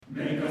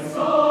This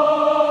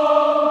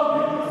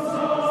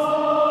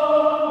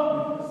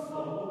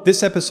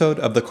episode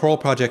of the Choral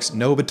Project's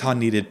No Baton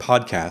Needed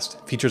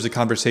podcast features a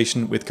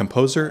conversation with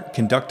composer,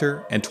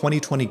 conductor, and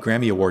 2020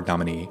 Grammy Award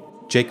nominee,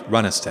 Jake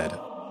Runnestead.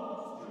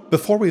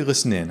 Before we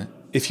listen in,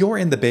 if you're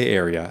in the Bay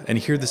Area and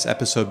hear this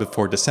episode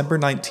before December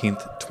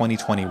 19th,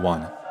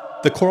 2021,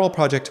 the Choral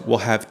Project will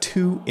have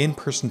 2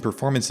 in-person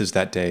performances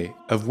that day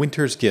of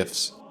Winter's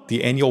Gifts,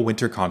 the annual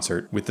winter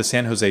concert with the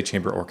San Jose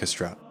Chamber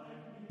Orchestra.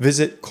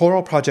 Visit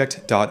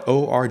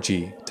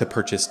choralproject.org to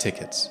purchase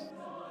tickets.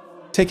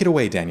 Take it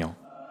away, Daniel.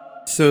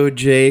 So,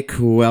 Jake,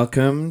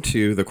 welcome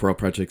to the Choral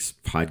Project's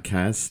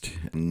podcast,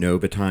 No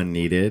Baton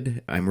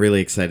Needed. I'm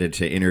really excited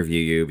to interview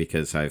you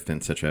because I've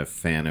been such a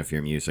fan of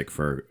your music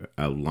for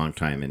a long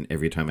time, and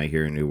every time I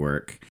hear a new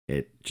work,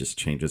 it just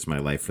changes my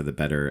life for the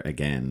better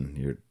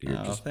again.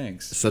 You're just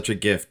thanks. Such a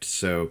gift,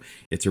 so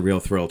it's a real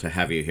thrill to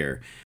have you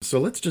here. So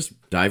let's just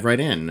dive right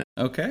in.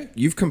 Okay.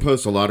 You've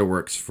composed a lot of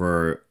works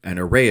for an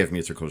array of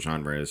musical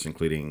genres,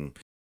 including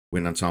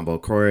wind ensemble,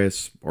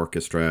 chorus,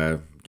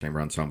 orchestra,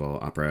 chamber ensemble,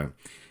 opera,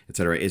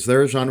 etc. Is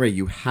there a genre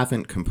you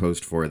haven't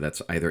composed for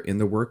that's either in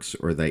the works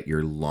or that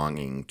you're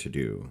longing to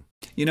do?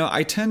 You know,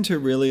 I tend to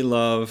really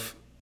love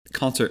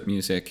concert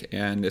music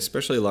and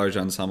especially large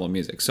ensemble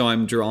music. So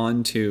I'm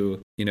drawn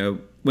to,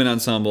 wind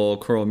ensemble,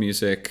 choral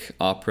music,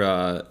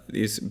 opera,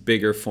 these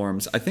bigger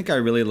forms. I think I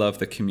really love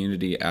the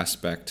community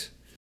aspect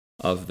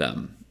of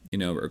them.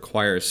 It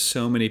requires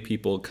so many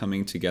people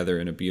coming together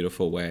in a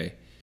beautiful way.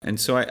 And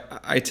so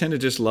I tend to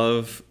just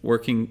love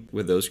working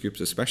with those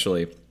groups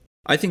especially.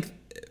 I think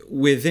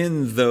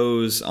within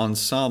those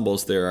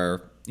ensembles, there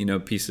are,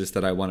 pieces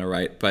that I want to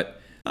write.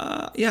 But,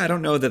 I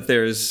don't know that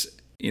there's,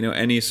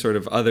 any sort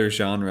of other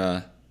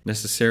genre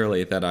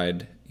necessarily that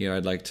I'd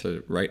like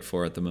to write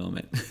for at the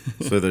moment.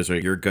 So those are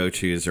your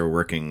go-tos are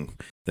working,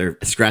 they're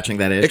scratching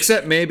that itch?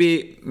 Except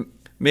maybe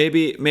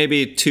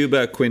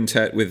tuba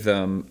quintet with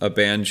a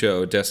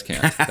banjo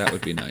descant. That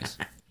would be nice.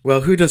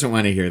 Well, who doesn't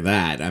want to hear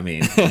that? I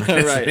mean,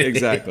 right,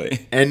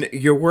 exactly. And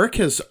your work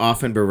has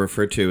often been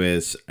referred to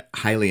as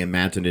highly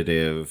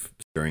imaginative,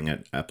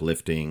 stirring,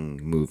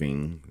 uplifting,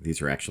 moving. These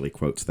are actually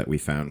quotes that we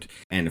found.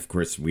 And of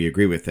course, we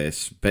agree with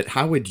this. But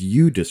how would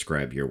you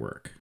describe your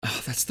work?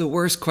 Oh, that's the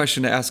worst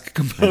question to ask a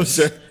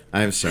composer.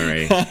 I'm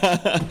sorry.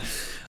 I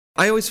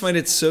always find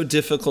it so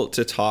difficult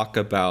to talk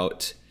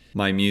about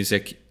my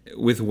music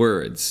with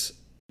words.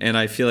 And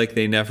I feel like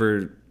they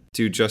never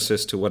do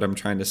justice to what I'm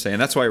trying to say.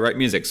 And that's why I write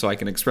music, so I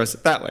can express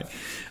it that way.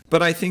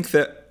 But I think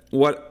that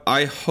what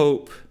I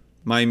hope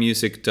my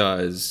music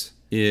does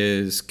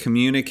is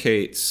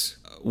communicates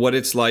what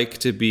it's like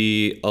to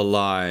be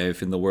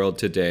alive in the world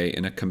today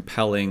in a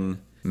compelling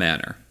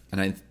manner.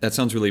 And that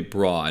sounds really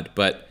broad,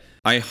 but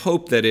I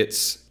hope that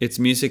it's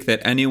music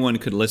that anyone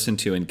could listen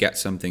to and get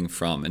something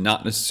from, and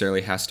not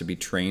necessarily has to be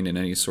trained in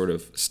any sort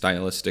of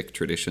stylistic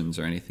traditions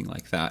or anything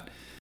like that,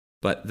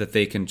 but that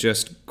they can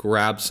just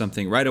grab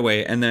something right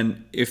away. And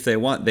then if they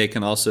want, they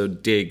can also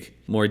dig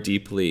more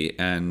deeply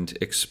and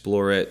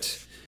explore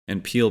it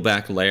and peel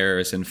back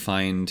layers and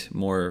find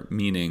more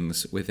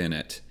meanings within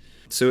it.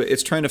 So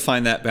it's trying to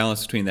find that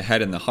balance between the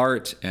head and the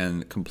heart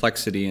and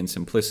complexity and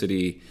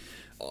simplicity,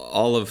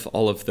 all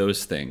of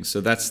those things.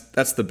 So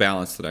that's the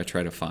balance that I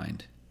try to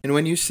find. And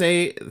when you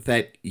say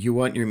that you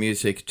want your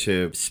music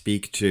to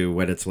speak to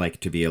what it's like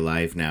to be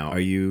alive now, are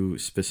you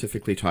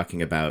specifically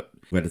talking about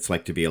what it's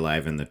like to be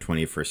alive in the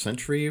 21st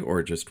century,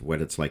 or just what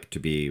it's like to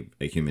be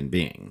a human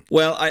being?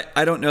 Well,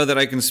 I don't know that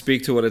I can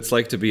speak to what it's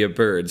like to be a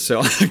bird,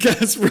 so I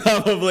guess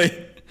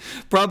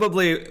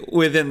probably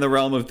within the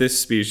realm of this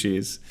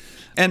species.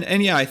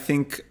 And yeah, I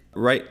think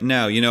right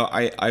now,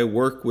 I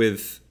work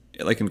with,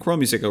 like in choral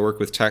music, I work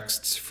with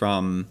texts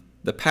from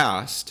the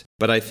past,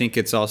 but I think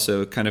it's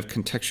also kind of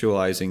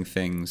contextualizing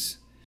things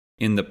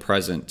in the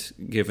present,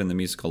 given the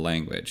musical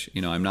language.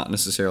 I'm not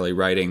necessarily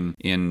writing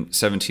in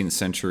 17th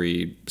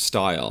century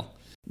style,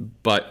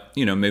 but,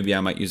 maybe I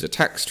might use a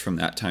text from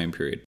that time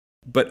period.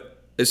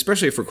 But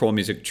especially for choral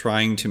music,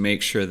 trying to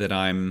make sure that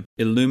I'm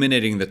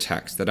illuminating the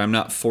text, that I'm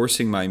not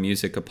forcing my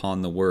music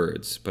upon the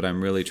words, but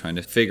I'm really trying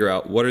to figure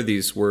out what are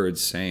these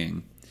words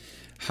saying?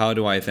 How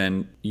do I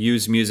then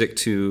use music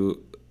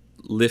to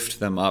lift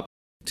them up,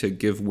 to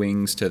give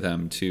wings to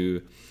them,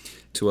 to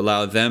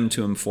allow them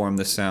to inform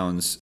the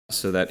sounds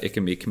so that it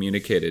can be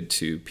communicated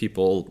to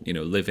people,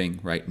 living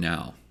right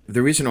now.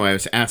 The reason why I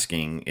was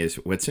asking is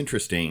what's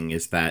interesting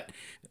is that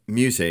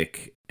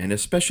music, and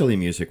especially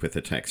music with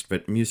a text,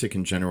 but music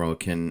in general,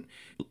 can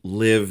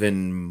live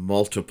in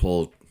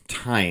multiple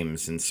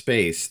times in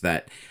space,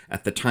 that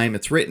at the time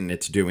it's written,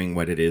 it's doing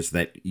what it is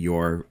that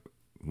you're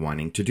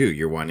wanting to do.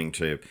 You're wanting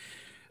to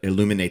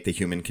illuminate the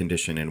human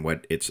condition and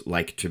what it's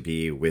like to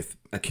be with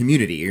a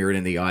community. You're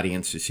in the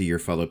audience, you see your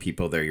fellow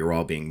people there, you're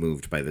all being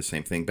moved by the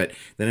same thing. But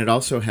then it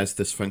also has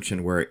this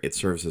function where it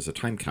serves as a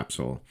time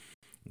capsule,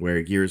 where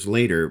years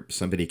later,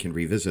 somebody can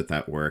revisit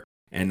that work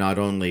and not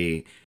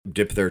only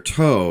dip their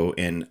toe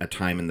in a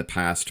time in the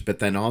past, but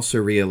then also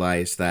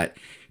realize that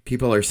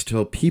people are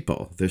still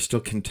people. They're still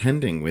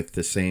contending with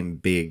the same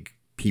big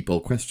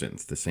people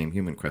questions, the same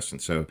human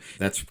questions. So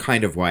that's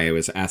kind of why I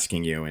was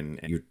asking you,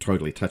 and you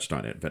totally touched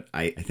on it. But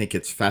I think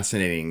it's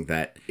fascinating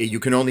that you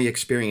can only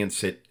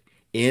experience it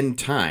in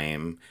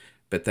time,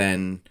 but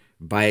then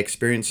by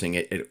experiencing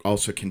it, it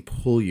also can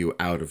pull you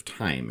out of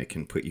time. It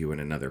can put you in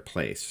another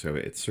place. So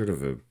it's sort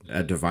of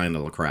a divine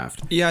little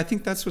craft. Yeah, I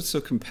think that's what's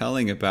so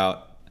compelling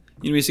about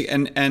music.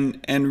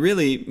 And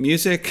really,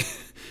 music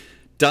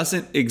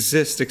doesn't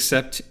exist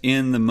except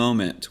in the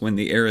moment when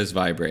the air is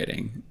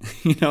vibrating.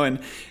 And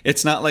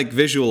it's not like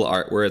visual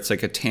art where it's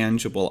like a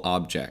tangible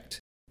object.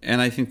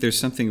 And I think there's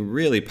something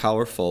really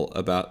powerful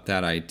about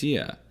that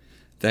idea,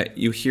 that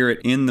you hear it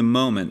in the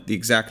moment, the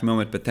exact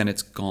moment, but then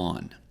it's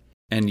gone.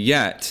 And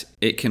yet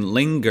it can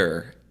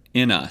linger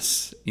in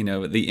us,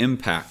 the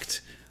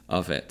impact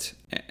of it.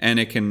 And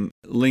it can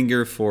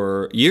linger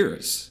for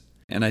years.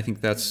 And I think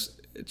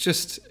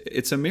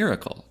it's a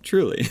miracle,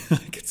 truly.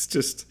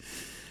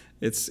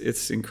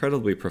 It's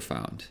incredibly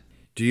profound.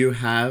 Do you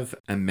have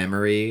a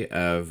memory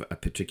of a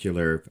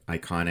particular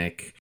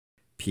iconic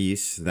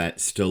piece that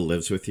still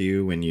lives with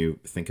you when you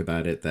think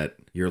about it, that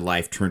your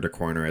life turned a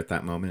corner at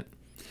that moment?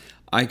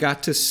 I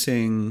got to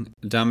sing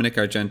Dominic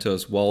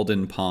Argento's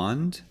Walden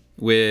Pond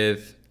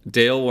with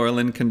Dale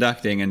Worland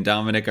conducting and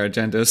Dominic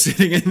Argento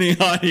sitting in the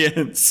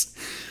audience.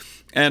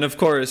 And of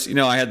course,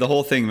 I had the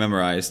whole thing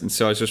memorized. And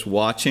so I was just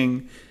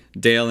watching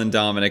Dale and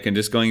Dominic and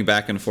just going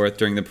back and forth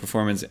during the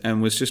performance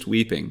and was just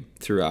weeping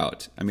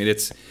throughout. I mean,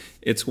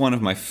 it's one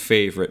of my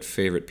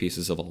favorite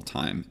pieces of all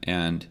time.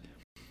 And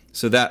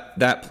so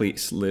that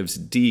piece lives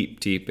deep,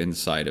 deep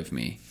inside of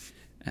me.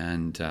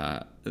 And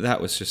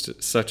that was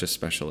just such a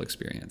special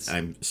experience.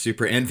 I'm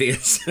super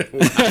envious.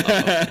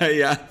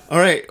 Yeah. All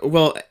right.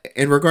 Well,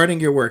 and regarding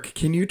your work,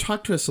 can you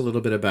talk to us a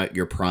little bit about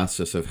your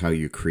process of how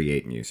you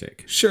create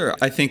music? Sure.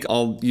 I think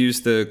I'll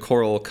use the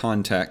choral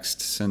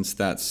context since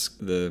that's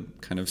the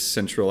kind of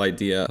central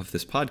idea of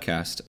this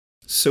podcast.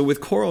 So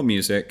with choral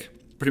music,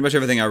 pretty much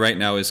everything I write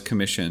now is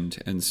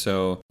commissioned. And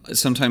so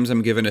sometimes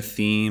I'm given a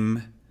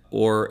theme,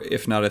 or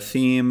if not a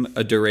theme,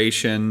 a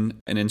duration,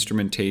 an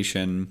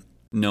instrumentation,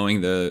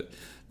 knowing the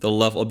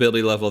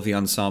ability level of the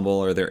ensemble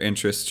or their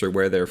interests or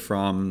where they're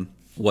from,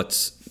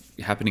 what's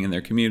happening in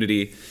their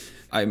community.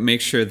 I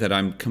make sure that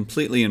I'm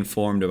completely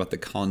informed about the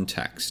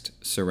context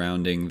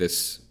surrounding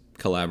this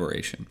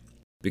collaboration,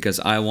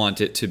 because I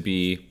want it to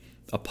be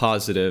a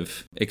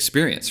positive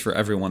experience for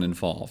everyone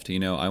involved.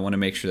 I want to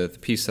make sure that the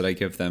piece that I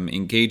give them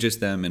engages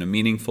them in a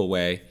meaningful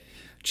way,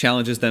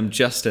 challenges them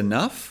just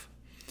enough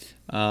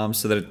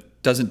so that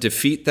it doesn't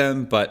defeat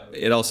them, but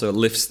it also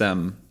lifts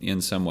them in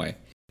some way.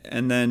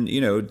 And then,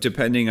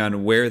 depending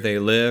on where they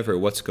live or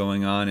what's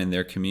going on in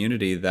their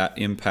community, that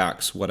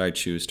impacts what I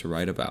choose to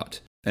write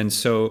about. And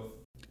so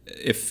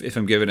if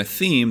I'm given a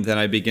theme, then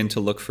I begin to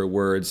look for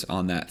words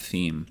on that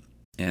theme.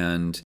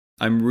 And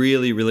I'm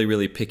really, really,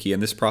 really picky.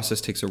 And this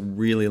process takes a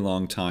really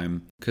long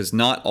time because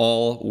not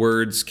all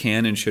words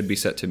can and should be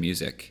set to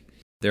music.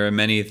 There are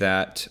many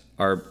that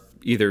are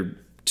either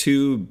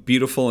too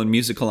beautiful and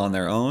musical on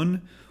their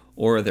own,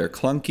 or they're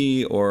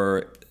clunky,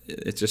 or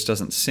it just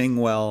doesn't sing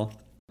well.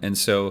 And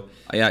so,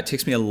 it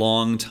takes me a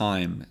long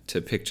time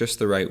to pick just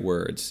the right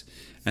words.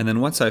 And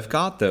then once I've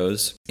got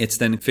those, it's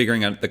then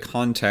figuring out the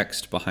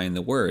context behind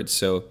the words.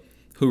 So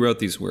who wrote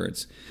these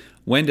words?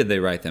 When did they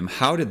write them?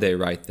 How did they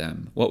write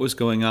them? What was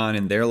going on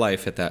in their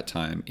life at that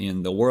time,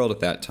 in the world at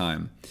that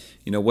time?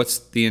 What's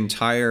the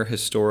entire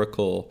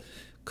historical,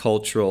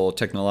 cultural,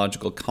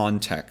 technological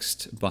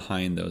context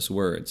behind those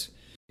words?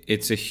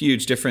 It's a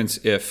huge difference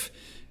if,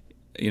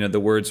 the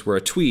words were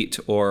a tweet,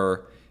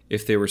 or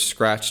if they were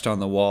scratched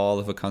on the wall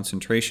of a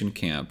concentration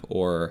camp,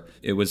 or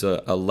it was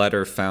a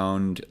letter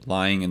found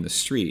lying in the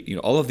street.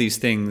 All of these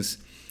things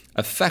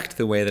affect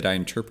the way that I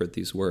interpret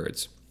these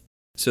words.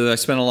 So I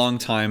spent a long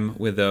time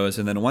with those,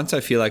 and then once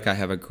I feel like I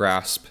have a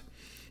grasp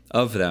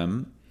of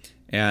them,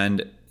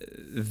 and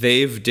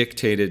they've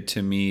dictated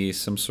to me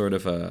some sort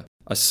of a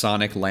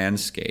sonic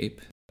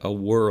landscape, a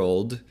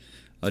world,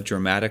 a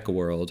dramatic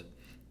world,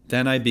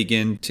 then I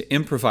begin to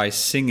improvise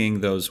singing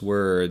those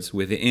words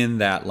within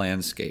that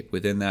landscape,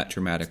 within that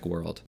dramatic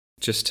world,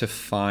 just to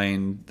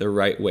find the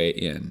right way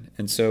in.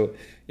 And so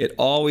it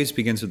always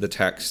begins with the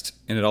text,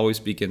 and it always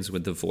begins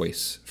with the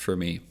voice for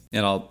me.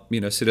 And I'll,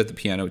 sit at the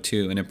piano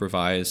too and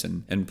improvise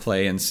and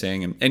play and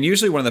sing. And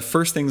usually one of the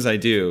first things I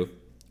do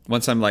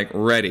once I'm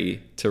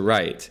ready to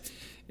write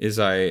is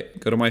I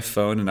go to my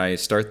phone and I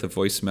start the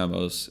voice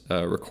memos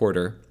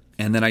recorder.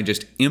 And then I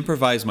just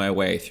improvise my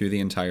way through the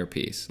entire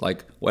piece.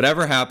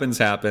 Whatever happens,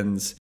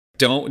 happens.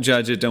 Don't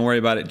judge it. Don't worry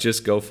about it.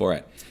 Just go for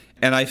it.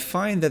 And I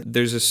find that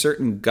there's a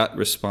certain gut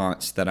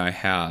response that I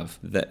have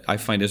that I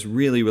find is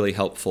really, really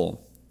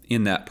helpful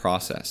in that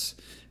process.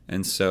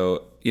 And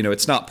so,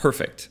 it's not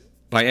perfect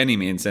by any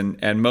means.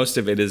 And most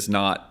of it is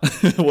not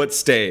what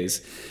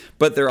stays.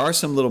 But there are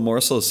some little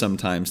morsels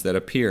sometimes that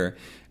appear,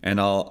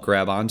 and I'll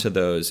grab onto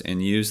those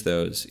and use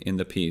those in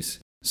the piece.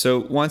 So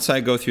once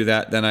I go through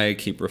that, then I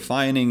keep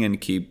refining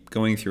and keep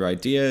going through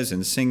ideas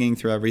and singing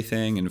through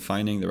everything and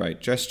finding the right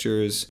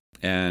gestures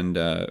and,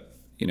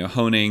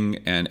 honing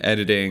and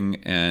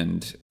editing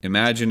and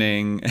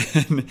imagining.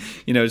 And,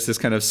 it's this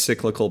kind of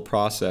cyclical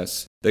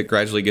process that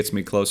gradually gets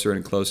me closer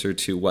and closer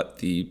to what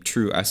the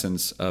true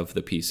essence of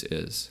the piece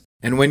is.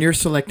 And when you're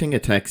selecting a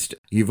text,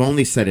 you've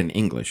only said in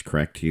English,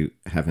 correct? You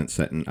haven't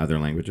set in other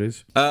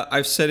languages?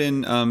 I've said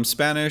in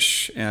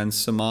Spanish and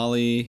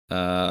Somali.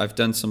 I've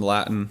done some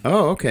Latin.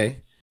 Oh,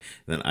 okay.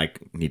 Then I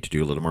need to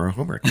do a little more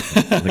homework.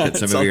 Look at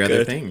some of your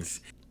other things.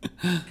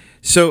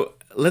 So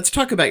let's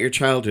talk about your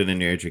childhood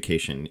and your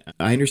education.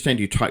 I understand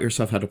you taught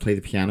yourself how to play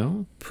the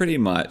piano? Pretty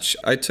much.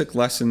 I took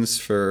lessons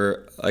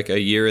for like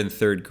a year in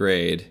third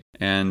grade.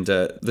 And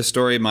the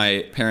story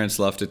my parents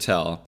love to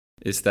tell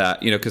is that,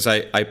 because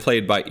I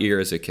played by ear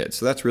as a kid.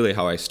 So that's really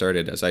how I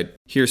started, as I'd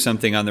hear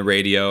something on the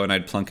radio and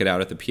I'd plunk it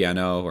out at the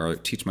piano or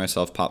teach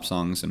myself pop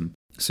songs. And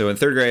so in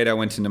third grade, I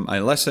went into my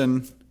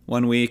lesson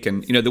one week.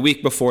 And, the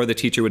week before, the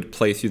teacher would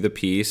play through the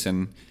piece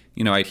and,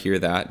 I'd hear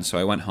that. And so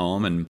I went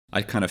home and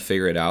I'd kind of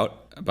figure it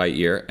out by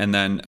ear. And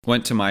then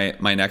went to my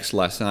next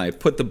lesson. I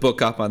put the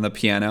book up on the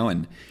piano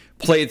and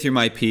played through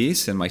my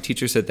piece, and my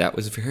teacher said, "That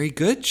was very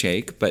good,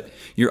 Jake, but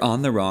you're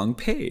on the wrong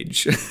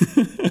page,"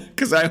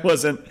 because I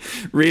wasn't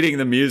reading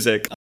the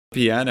music on the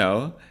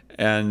piano.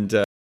 And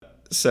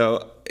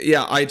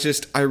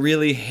I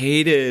really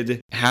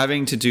hated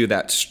having to do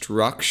that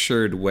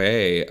structured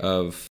way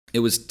of,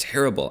 it was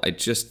terrible. I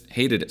just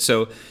hated it.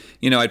 So,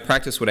 I'd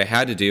practice what I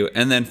had to do,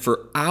 and then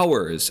for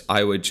hours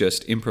I would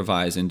just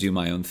improvise and do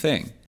my own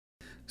thing.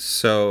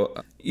 So,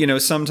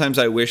 sometimes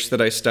I wish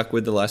that I stuck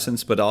with the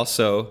lessons, but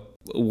also,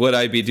 would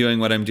I be doing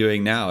what I'm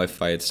doing now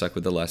if I had stuck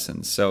with the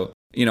lessons? So,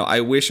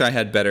 I wish I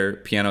had better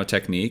piano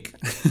technique.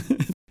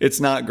 It's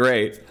not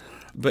great.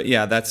 But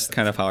yeah, that's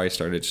kind of how I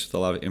started, just a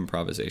lot of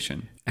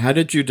improvisation. How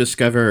did you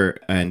discover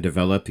and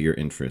develop your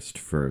interest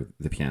for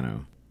the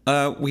piano?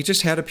 We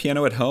just had a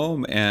piano at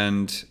home,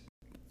 and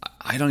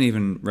I don't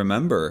even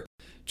remember.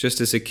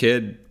 Just as a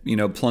kid,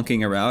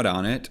 plunking around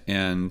on it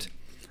and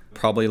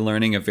probably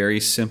learning a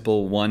very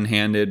simple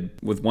one-handed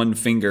with one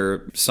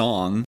finger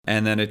song,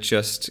 and then it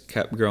just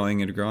kept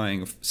growing and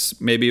growing.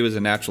 Maybe it was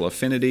a natural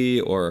affinity,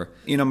 or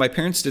my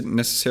parents didn't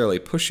necessarily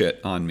push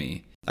it on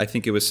me. I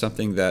think it was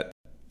something that,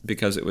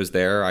 because it was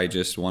there, I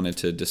just wanted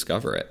to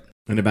discover it.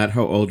 And about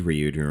how old were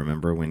you? Do you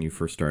remember when you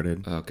first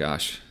started? Oh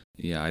gosh,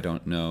 yeah, I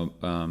don't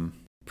know.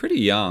 Pretty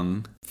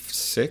young,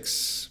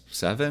 6,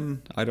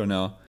 7, I don't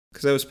know,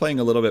 because I was playing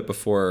a little bit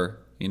before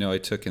I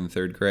took in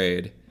third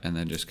grade, and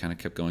then just kind of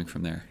kept going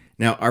from there.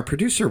 Now, our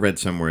producer read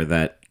somewhere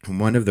that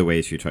one of the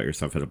ways you taught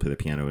yourself how to play the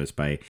piano is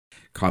by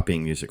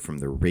copying music from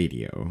the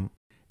radio.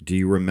 Do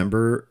you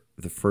remember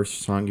the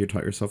first song you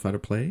taught yourself how to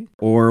play?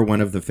 Or one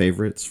of the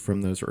favorites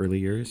from those early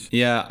years?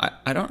 Yeah,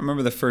 I don't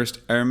remember the first.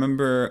 I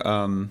remember,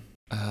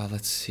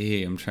 let's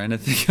see, I'm trying to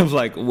think of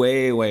like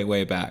way, way,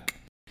 way back.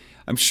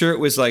 I'm sure it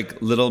was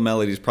like little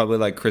melodies, probably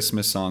like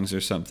Christmas songs or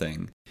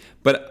something.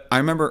 But I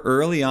remember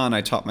early on,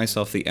 I taught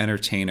myself The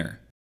Entertainer,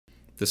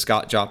 the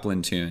Scott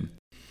Joplin tune.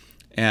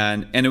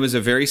 And it was a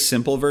very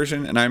simple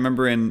version. And I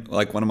remember in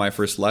like one of my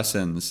first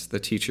lessons, the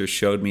teacher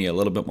showed me a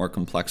little bit more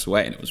complex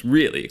way, and it was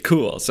really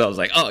cool. So I was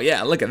like, oh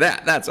yeah, look at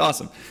that. That's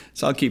awesome.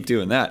 So I'll keep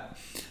doing that.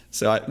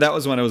 So that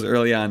was when I was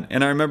early on.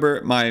 And I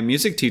remember my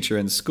music teacher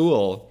in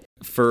school,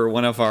 for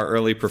one of our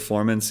early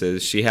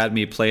performances, she had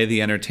me play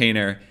The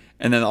Entertainer,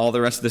 and then all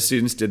the rest of the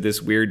students did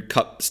this weird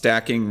cup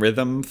stacking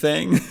rhythm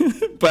thing.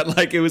 But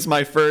like, it was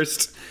my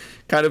first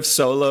kind of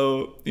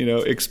solo,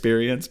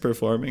 experience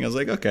performing. I was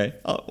like, okay,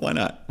 why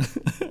not?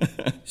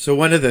 So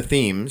one of the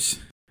themes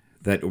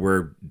that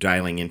we're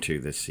dialing into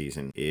this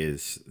season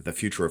is the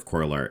future of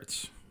choral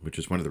arts, which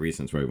is one of the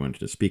reasons why we wanted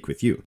to speak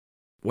with you.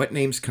 What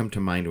names come to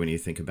mind when you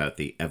think about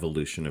the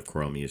evolution of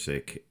choral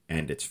music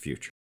and its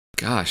future?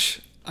 Gosh,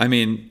 I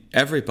mean,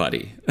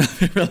 everybody.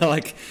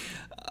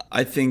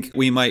 I think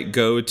we might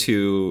go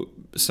to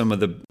some of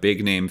the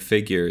big name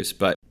figures,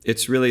 but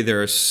it's really,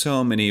 there are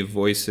so many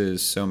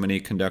voices, so many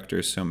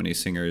conductors, so many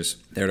singers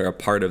that are a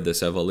part of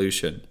this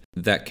evolution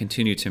that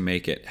continue to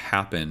make it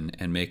happen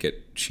and make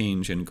it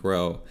change and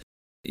grow.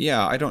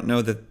 Yeah, I don't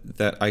know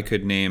that I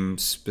could name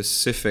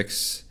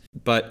specifics,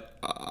 but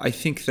I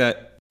think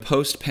that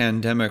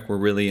post-pandemic, we're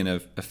really in a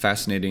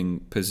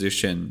fascinating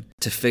position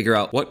to figure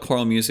out what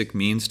choral music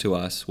means to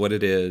us, what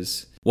it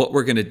is, what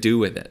we're going to do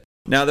with it.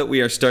 Now that we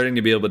are starting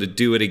to be able to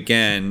do it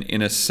again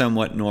in a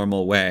somewhat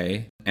normal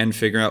way and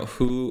figure out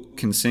who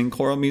can sing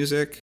choral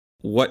music,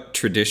 what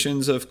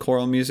traditions of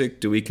choral music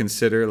do we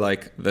consider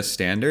like the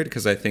standard?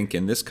 Because I think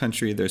in this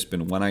country, there's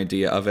been one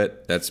idea of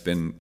it that's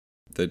been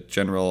the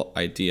general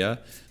idea,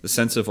 the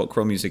sense of what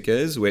choral music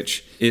is,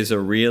 which is a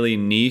really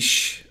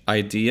niche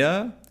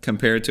idea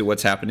compared to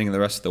what's happening in the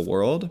rest of the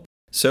world.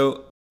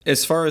 So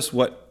as far as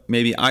what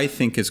maybe I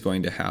think is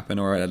going to happen,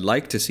 or what I'd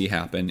like to see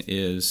happen,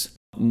 is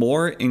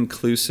more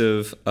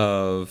inclusive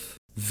of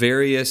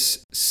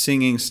various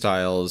singing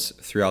styles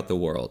throughout the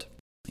world.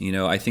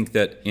 I think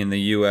that in the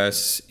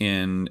US,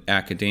 in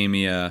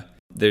academia,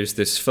 there's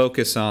this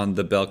focus on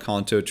the bel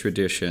canto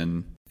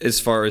tradition as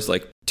far as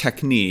like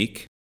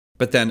technique,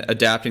 but then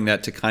adapting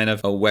that to kind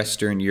of a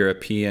Western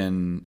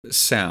European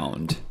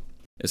sound.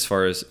 as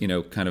far as,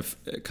 kind of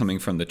coming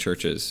from the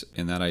churches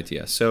in that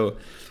idea. So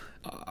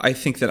I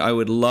think that I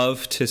would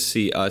love to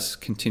see us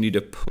continue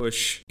to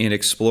push in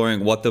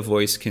exploring what the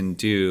voice can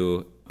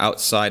do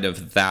outside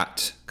of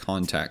that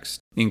context,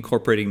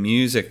 incorporating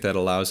music that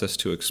allows us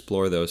to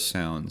explore those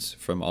sounds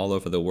from all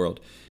over the world.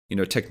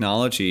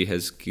 Technology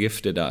has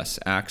gifted us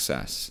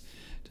access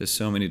to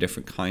so many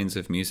different kinds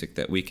of music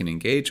that we can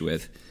engage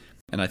with,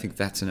 and I think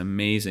that's an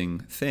amazing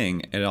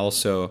thing. And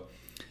also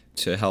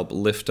to help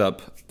lift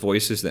up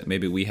voices that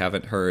maybe we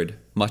haven't heard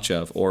much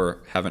of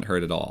or haven't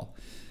heard at all.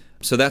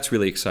 So that's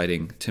really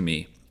exciting to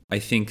me. I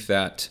think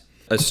that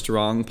a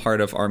strong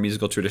part of our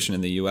musical tradition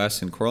in the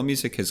U.S. and choral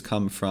music has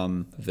come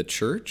from the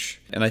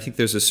church. And I think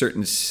there's a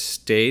certain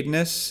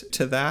staidness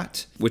to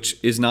that, which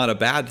is not a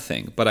bad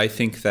thing. But I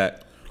think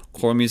that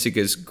choral music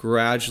is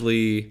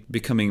gradually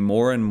becoming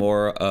more and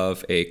more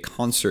of a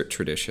concert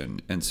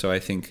tradition. And so I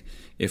think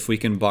if we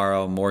can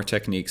borrow more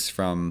techniques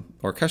from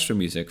orchestral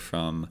music,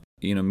 from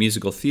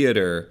musical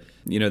theater,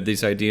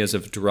 these ideas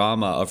of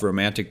drama, of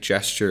romantic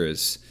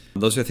gestures,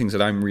 those are things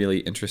that I'm really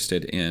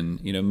interested in.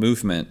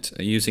 Movement,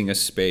 using a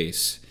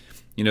space,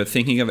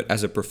 thinking of it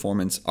as a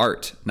performance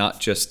art, not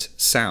just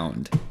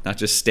sound, not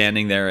just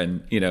standing there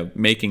and,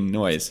 making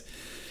noise.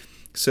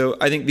 So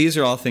I think these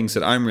are all things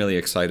that I'm really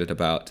excited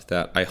about,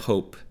 that I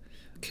hope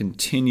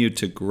continue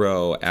to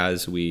grow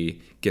as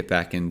we get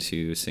back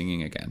into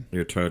singing again.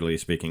 You're totally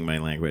speaking my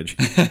language.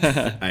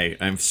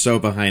 I'm so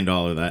behind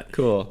all of that.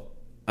 Cool.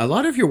 A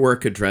lot of your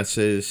work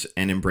addresses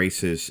and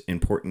embraces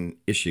important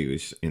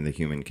issues in the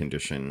human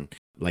condition,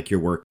 like your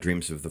work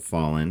Dreams of the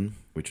Fallen,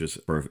 which is,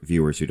 for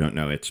viewers who don't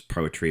know, it's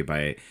poetry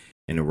by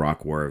an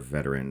Iraq War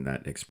veteran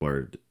that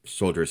explored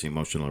soldiers'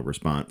 emotional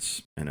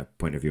response and a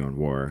point of view on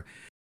war.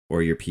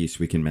 Or your piece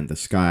We Can Mend the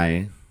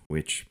Sky,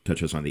 which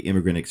touches on the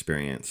immigrant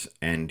experience.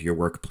 And your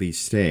work Please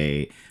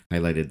Stay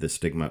highlighted the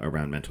stigma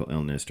around mental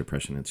illness,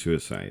 depression, and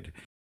suicide.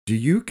 Do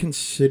you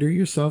consider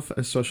yourself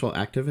a social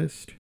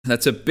activist?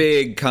 That's a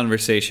big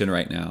conversation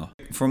right now.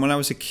 From when I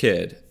was a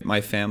kid, my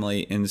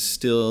family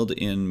instilled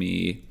in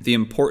me the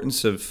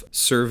importance of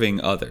serving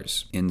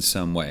others in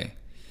some way,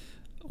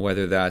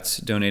 whether that's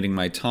donating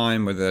my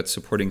time, whether that's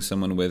supporting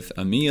someone with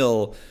a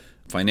meal,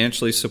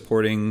 financially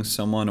supporting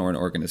someone or an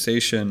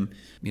organization,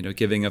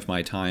 giving of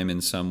my time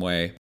in some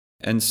way.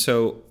 And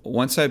so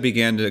once I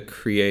began to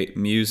create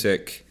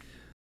music,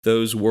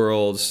 those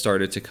worlds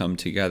started to come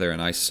together,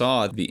 and I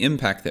saw the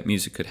impact that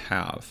music could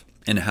have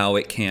and how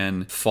it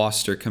can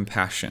foster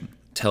compassion,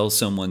 tell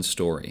someone's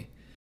story,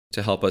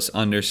 to help us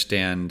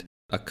understand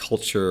a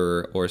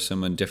culture or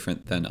someone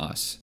different than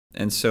us.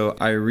 And so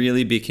I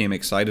really became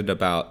excited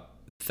about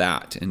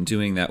that and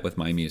doing that with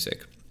my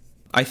music.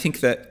 I think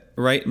that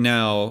right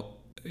now,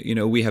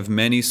 we have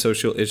many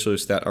social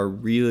issues that are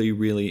really,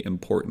 really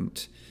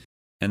important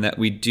and that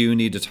we do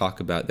need to talk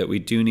about, that we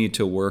do need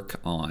to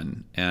work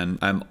on, and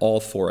I'm all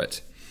for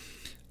it.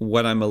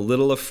 What I'm a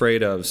little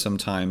afraid of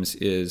sometimes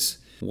is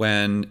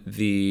when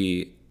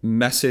the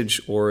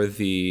message or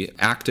the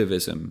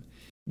activism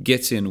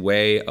gets in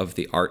way of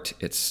the art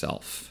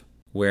itself,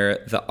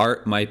 where the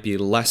art might be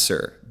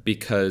lesser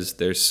because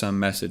there's some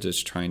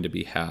messages trying to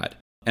be had.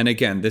 And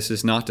again, this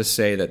is not to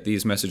say that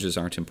these messages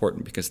aren't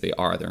important, because they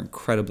are. They're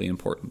incredibly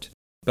important.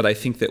 But I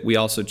think that we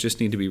also just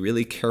need to be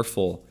really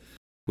careful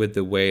with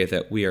the way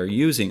that we are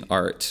using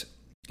art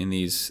in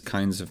these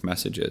kinds of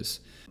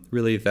messages.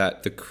 Really,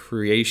 that the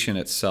creation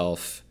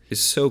itself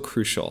is so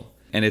crucial,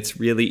 and it's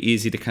really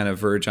easy to kind of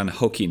verge on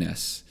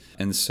hokiness.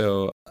 And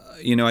so,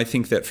 I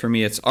think that for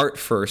me, it's art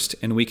first,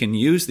 and we can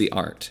use the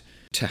art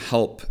to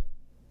help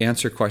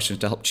answer questions,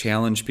 to help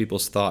challenge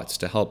people's thoughts,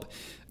 to help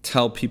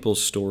tell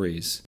people's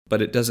stories.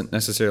 But it doesn't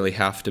necessarily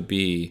have to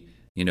be,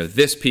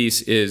 this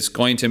piece is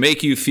going to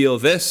make you feel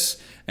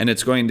this, and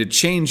it's going to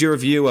change your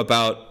view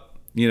about,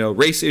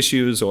 race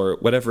issues or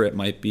whatever it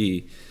might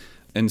be.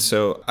 And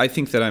so I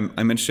think that I'm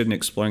interested in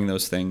exploring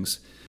those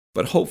things,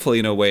 but hopefully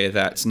in a way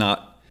that's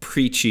not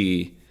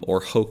preachy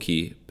or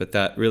hokey, but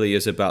that really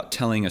is about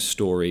telling a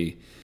story,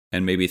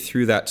 and maybe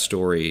through that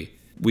story,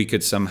 we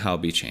could somehow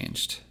be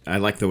changed. I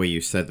like the way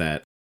you said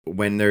that.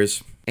 When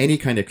there's any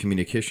kind of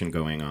communication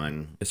going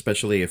on,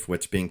 especially if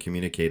what's being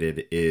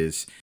communicated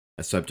is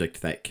a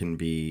subject that can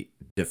be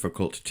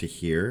difficult to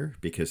hear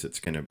because it's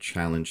going to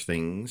challenge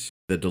things,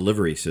 the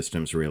delivery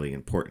system's really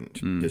important,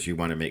 because you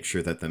want to make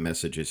sure that the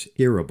message is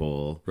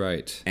hearable.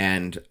 Right.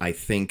 And I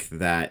think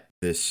that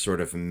this sort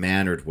of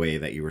mannered way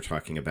that you were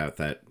talking about,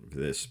 that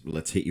this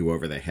let's hit you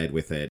over the head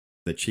with it,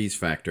 the cheese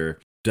factor,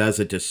 does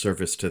a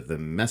disservice to the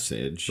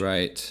message.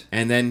 Right.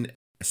 And then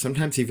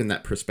sometimes even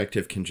that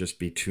perspective can just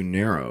be too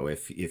narrow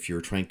if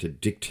you're trying to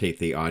dictate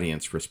the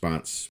audience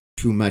response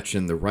too much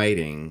in the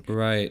writing.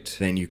 Right.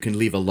 Then you can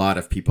leave a lot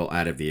of people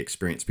out of the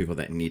experience. People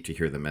that need to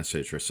hear the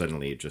message are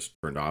suddenly just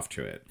turned off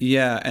to it.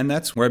 Yeah, and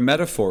that's where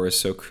metaphor is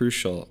so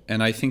crucial.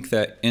 And I think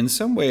that in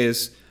some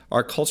ways,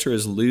 our culture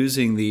is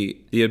losing the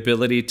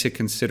ability to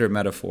consider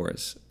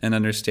metaphors and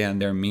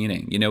understand their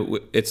meaning.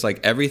 It's like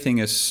everything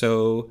is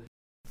so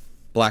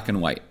black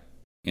and white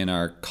in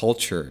our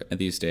culture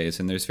these days,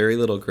 and there's very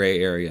little gray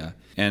area.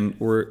 And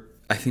we're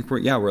I think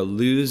we're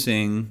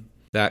losing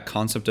that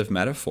concept of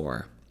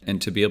metaphor. And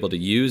to be able to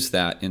use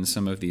that in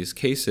some of these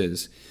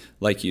cases,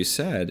 like you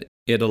said,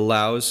 it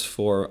allows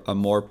for a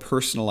more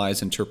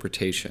personalized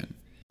interpretation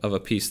of a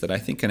piece that I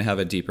think can have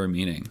a deeper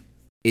meaning.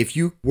 If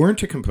you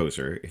weren't a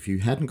composer, if you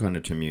hadn't gone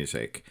into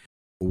music,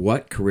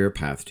 what career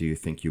path do you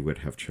think you would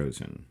have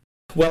chosen?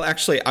 Well,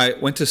 actually, I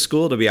went to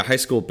school to be a high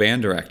school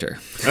band director.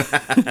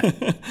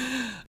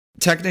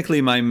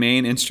 Technically, my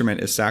main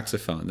instrument is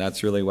saxophone.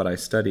 That's really what I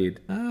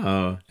studied.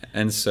 Oh.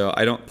 And so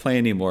I don't play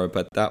anymore,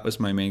 but that was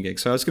my main gig.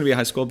 So I was going to be a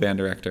high school band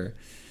director,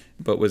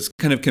 but was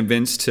kind of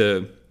convinced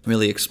to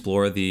really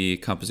explore the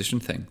composition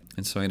thing.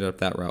 And so I ended up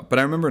that route. But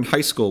I remember in high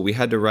school, we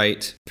had to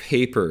write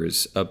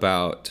papers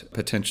about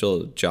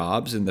potential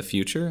jobs in the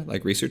future,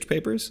 like research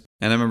papers.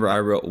 And I remember I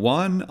wrote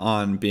one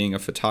on being a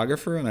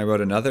photographer, and I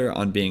wrote another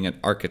on being an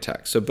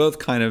architect. So both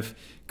kind of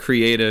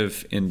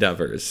creative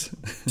endeavors.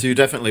 So you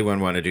definitely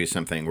wouldn't want to do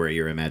something where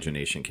your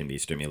imagination can be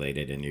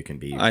stimulated and you can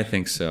be... I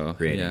think so.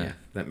 Creating. Yeah.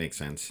 That makes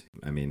sense.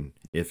 I mean,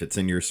 if it's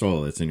in your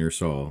soul, it's in your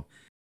soul.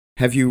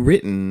 Have you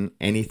written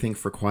anything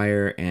for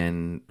choir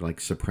and like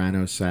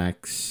soprano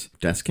sax,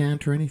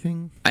 descant or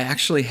anything? I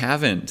actually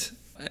haven't.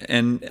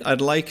 And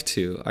I'd like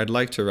to. I'd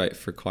like to write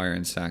for choir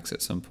and sax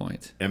at some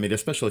point. I mean,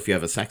 especially if you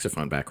have a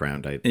saxophone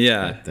background.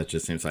 That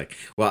just seems like,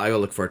 well, I will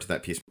look forward to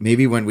that piece.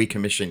 Maybe when we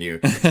commission you.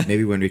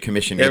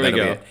 There we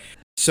go.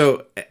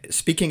 So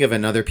speaking of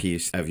another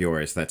piece of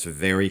yours that's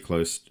very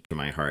close to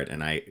my heart,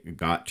 and I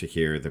got to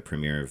hear the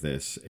premiere of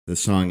this, the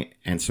song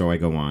And So I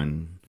Go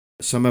On.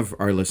 Some of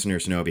our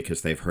listeners know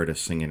because they've heard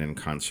us sing it in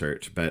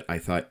concert, but I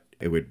thought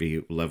it would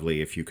be lovely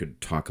if you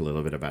could talk a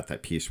little bit about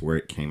that piece, where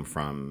it came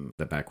from,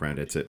 the background.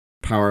 It's a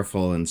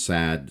powerful and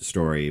sad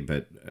story,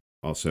 but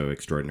also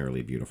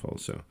extraordinarily beautiful.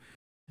 So,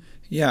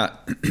 yeah.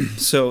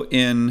 So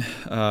in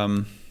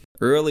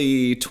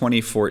early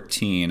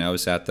 2014, I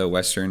was at the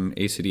Western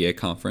ACDA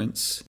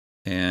conference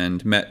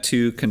and met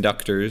two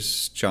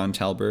conductors, John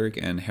Talberg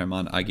and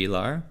Herman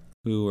Aguilar,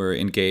 who were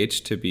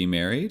engaged to be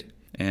married,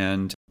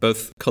 and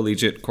both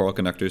collegiate choral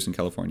conductors in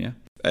California.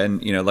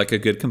 And, like a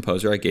good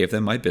composer, I gave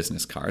them my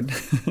business card.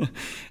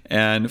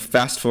 And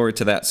fast forward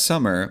to that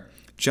summer,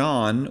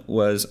 John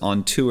was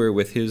on tour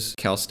with his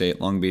Cal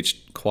State Long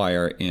Beach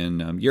choir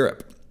in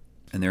Europe.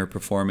 And they were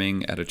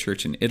performing at a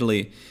church in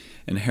Italy.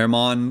 And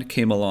Herman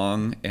came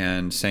along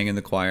and sang in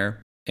the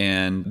choir.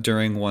 And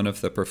during one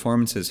of the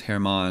performances,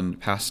 Herman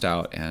passed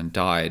out and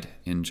died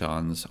in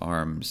John's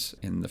arms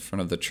in the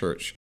front of the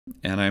church.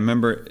 And I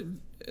remember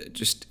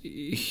just,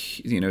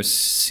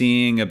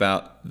 seeing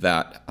about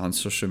that on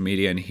social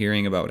media and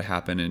hearing about what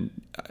happened. And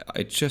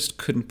I just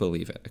couldn't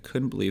believe it. I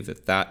couldn't believe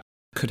that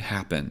could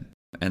happen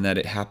and that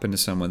it happened to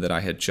someone that I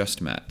had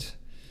just met.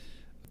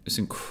 It was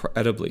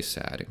incredibly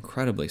sad,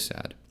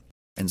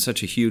 and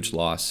such a huge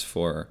loss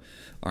for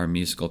our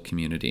musical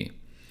community.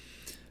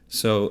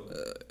 So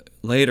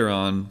later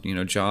on,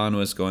 John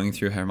was going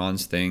through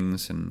Herman's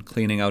things and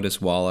cleaning out his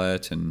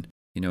wallet, and,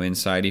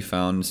 inside he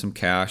found some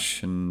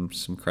cash and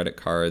some credit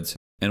cards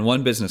and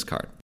one business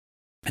card,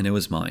 and it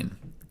was mine.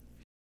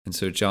 And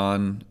so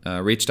John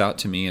reached out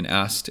to me and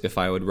asked if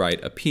I would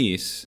write a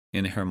piece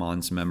in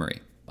Herman's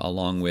memory,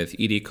 along with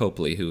Edie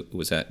Copley, who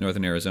was at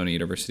Northern Arizona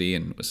University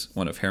and was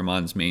one of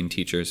Herman's main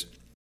teachers.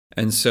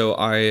 And so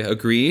I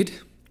agreed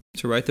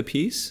to write the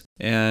piece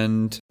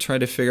and try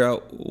to figure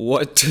out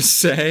what to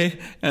say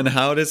and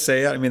how to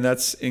say it. I mean,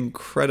 that's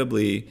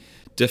incredibly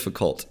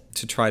difficult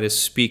to try to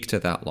speak to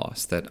that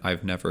loss that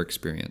I've never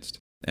experienced.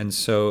 And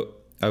so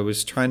I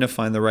was trying to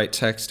find the right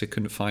text. I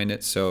couldn't find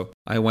it. So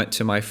I went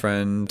to my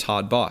friend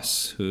Todd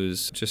Boss,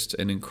 who's just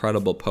an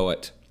incredible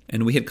poet.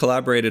 And we had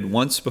collaborated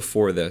once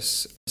before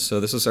this. So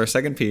this was our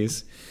second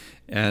piece.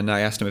 And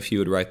I asked him if he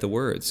would write the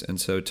words. And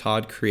so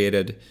Todd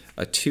created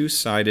a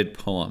two-sided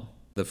poem,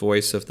 the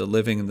voice of the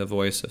living and the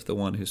voice of the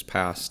one who's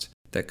passed,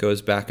 that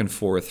goes back and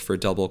forth for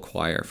double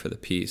choir for the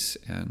piece.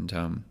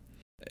 And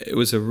it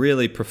was a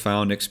really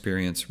profound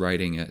experience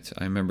writing it.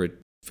 I remember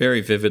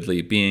very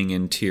vividly being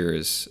in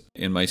tears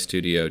in my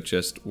studio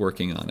just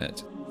working on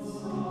it.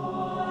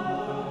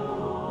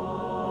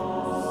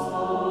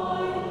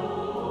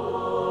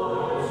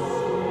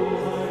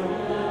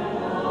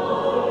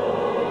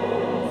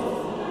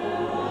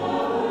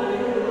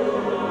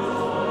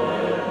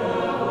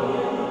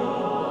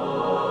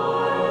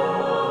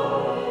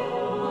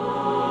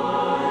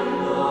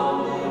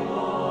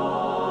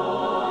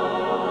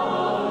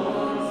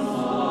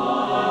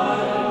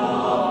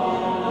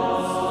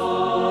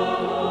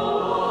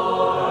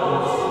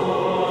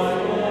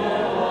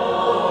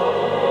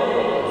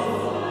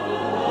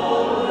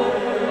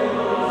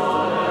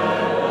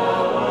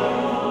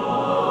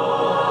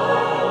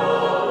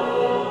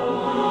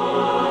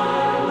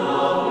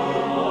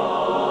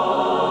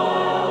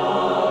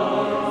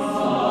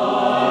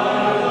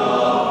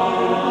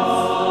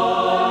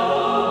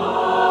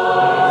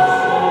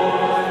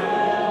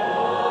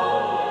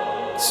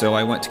 So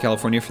I went to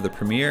California for the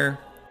premiere,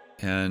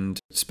 and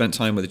spent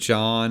time with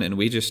John, and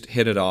we just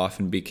hit it off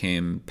and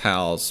became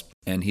pals.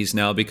 And he's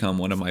now become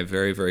one of my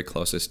very, very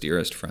closest,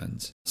 dearest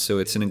friends. So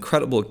it's an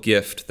incredible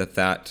gift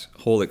that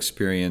whole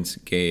experience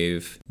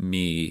gave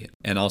me.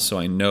 And also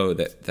I know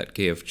that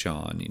gave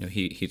John. You know,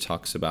 he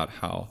talks about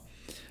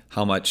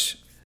how much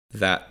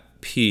that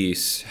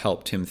piece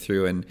helped him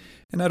through. And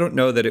I don't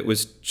know that it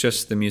was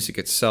just the music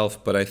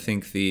itself, but I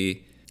think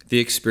the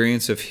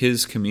experience of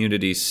his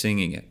community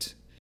singing it,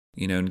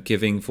 you know, and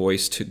giving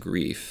voice to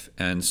grief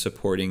and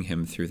supporting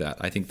him through that.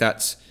 I think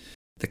that's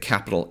the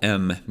capital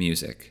M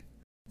music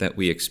that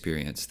we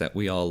experience, that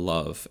we all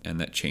love, and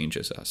that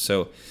changes us.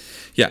 So,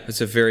 yeah,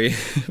 it's a very,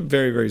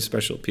 very, very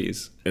special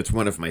piece. It's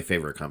one of my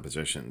favorite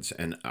compositions,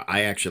 and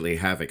I actually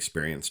have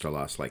experienced a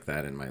loss like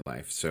that in my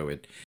life. So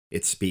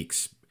it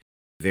speaks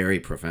very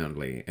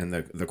profoundly, and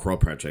the Choral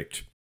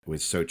Project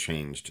was so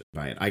changed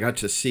by it. I got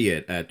to see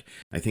it at,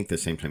 I think, the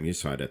same time you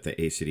saw it, at the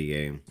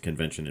ACDA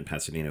convention in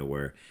Pasadena,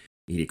 where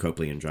Edie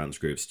Copley and John's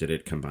groups did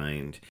it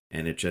combined,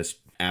 and it just,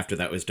 after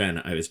that was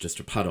done, I was just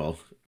a puddle.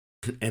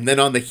 And then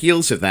on the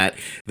heels of that,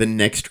 the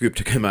next group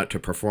to come out to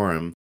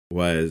perform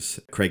was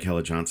Craig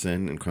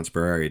Hella-Johnson and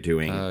Conspirare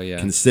doing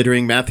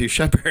Considering Matthew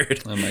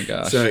Shepard. Oh my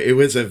gosh. So it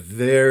was a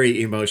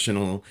very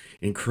emotional,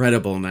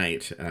 incredible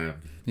night.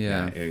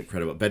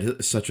 Incredible.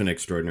 But such an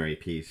extraordinary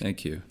piece.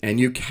 Thank you. And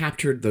you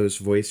captured those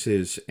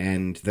voices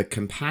and the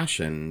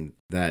compassion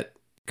that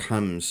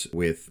comes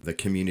with the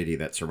community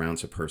that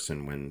surrounds a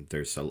person when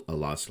there's a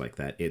loss like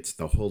that. It's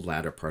the whole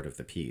latter part of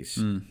the piece.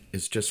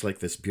 It's just like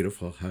this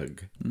beautiful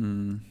hug.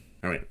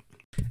 All right.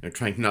 I'm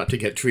trying not to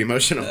get too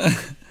emotional.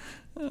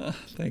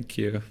 Thank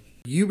you.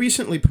 You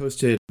recently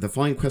posted the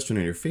following question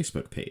on your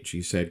Facebook page.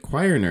 You said,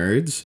 "Choir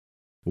nerds,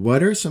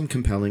 what are some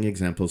compelling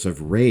examples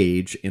of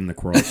rage in the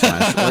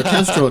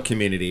choral/orchestral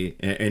community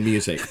and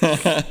music?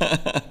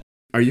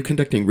 Are you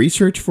conducting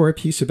research for a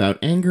piece about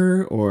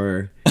anger,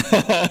 or?"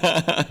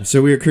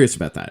 So we were curious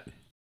about that.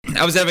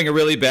 I was having a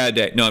really bad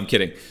day. No, I'm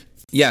kidding.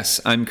 Yes,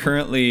 I'm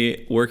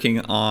currently working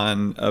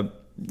on a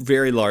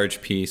very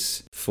large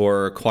piece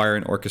for choir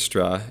and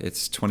orchestra.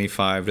 It's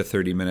 25 to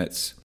 30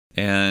 minutes.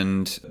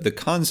 And the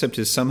concept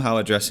is somehow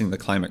addressing the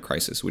climate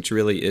crisis, which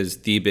really is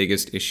the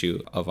biggest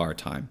issue of our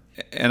time.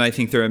 And I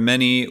think there are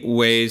many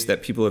ways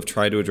that people have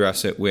tried to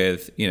address it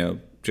with, you know,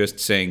 just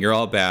saying, you're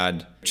all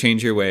bad,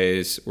 change your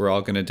ways, we're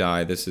all going to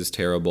die, this is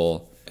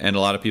terrible. And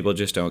a lot of people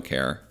just don't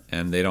care,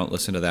 and they don't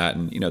listen to that.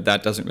 And, you know,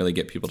 that doesn't really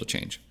get people to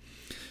change.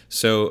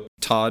 So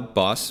Todd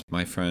Boss,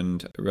 my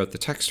friend, wrote the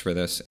text for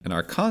this, and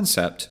our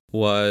concept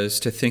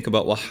was to think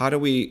about, well, how do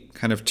we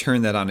kind of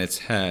turn that on its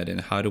head, and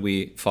how do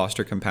we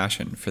foster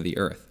compassion for the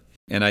earth?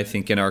 And I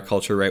think in our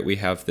culture, right, we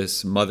have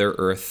this Mother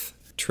Earth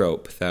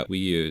trope that we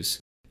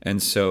use.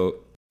 And so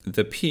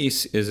the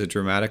piece is a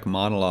dramatic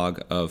monologue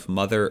of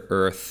Mother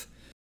Earth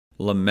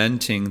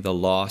lamenting the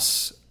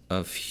loss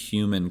of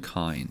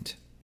humankind.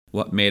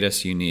 What made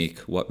us unique,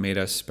 what made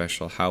us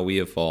special, how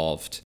we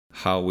evolved,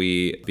 how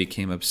we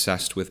became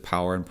obsessed with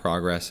power and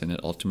progress, and it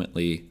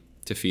ultimately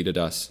defeated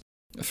us.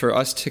 For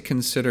us to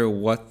consider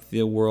what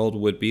the world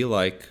would be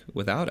like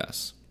without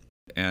us.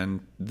 And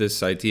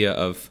this idea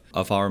of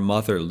our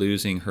mother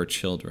losing her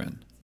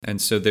children.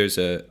 And so there's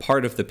a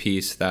part of the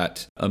piece,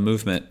 that a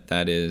movement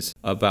that is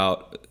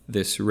about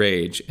this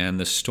rage and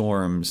the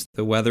storms,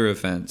 the weather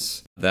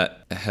events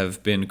that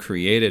have been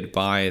created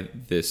by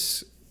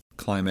this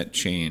climate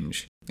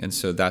change. And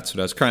so that's what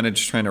I was kind of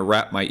just trying to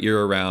wrap my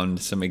ear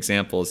around, some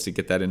examples to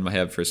get that in my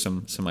head for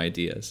some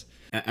ideas.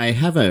 I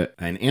have an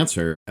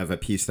answer of a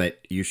piece that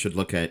you should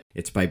look at.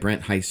 It's by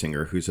Brent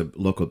Heisinger, who's a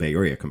local Bay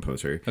Area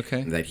composer.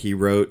 Okay. That he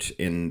wrote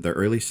in the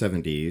early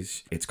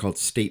 70s. It's called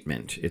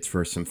Statement. It's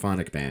for a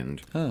symphonic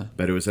band. Huh.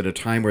 But it was at a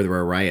time where there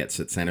were riots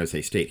at San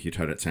Jose State. He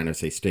taught at San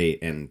Jose State,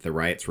 and the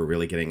riots were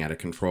really getting out of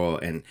control.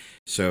 And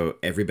so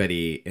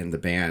everybody in the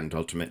band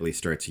ultimately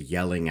starts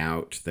yelling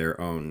out their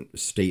own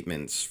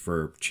statements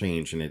for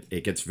change, and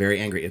it gets very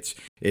angry.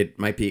 It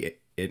might be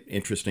an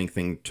interesting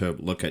thing to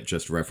look at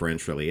just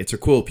referentially. It's a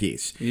cool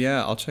piece.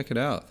 Yeah, I'll check it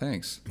out.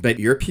 Thanks. But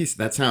your piece,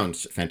 that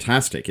sounds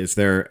fantastic. Is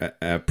there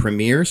a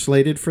premiere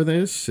slated for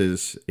this?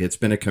 It's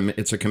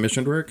a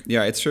commissioned work?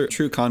 Yeah, it's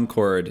True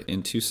Concord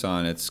in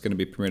Tucson. It's going to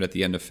be premiered at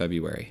the end of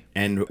February.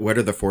 And what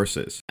are the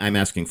forces? I'm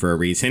asking for a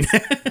reason.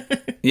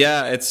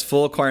 Yeah, it's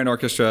full choir and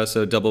orchestra,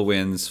 so double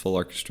wins, full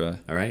orchestra.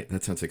 All right,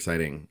 that sounds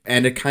exciting.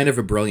 And a kind of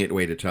a brilliant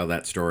way to tell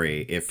that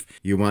story. If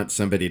you want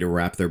somebody to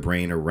wrap their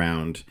brain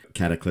around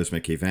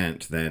cataclysmic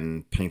event,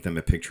 then paint them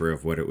a picture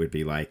of what it would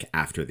be like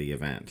after the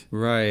event.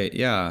 Right,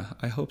 yeah,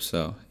 I hope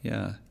so,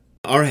 yeah.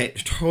 All right,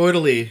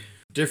 totally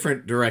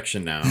different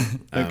direction now.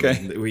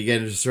 Okay. We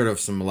get into sort of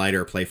some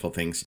lighter, playful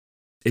things.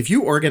 If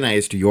you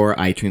organized your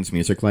iTunes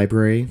music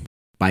library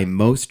by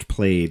most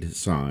played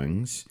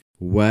songs,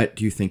 what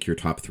do you think your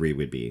top 3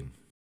 would be?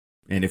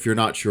 And if you're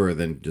not sure,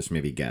 then just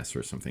maybe guess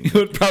or something. It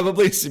would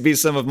probably be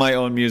some of my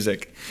own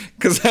music.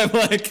 Because I'm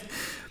like,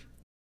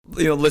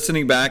 you know,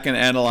 listening back and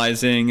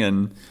analyzing,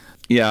 and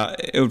yeah,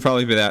 it would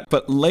probably be that.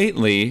 But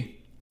lately,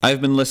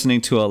 I've been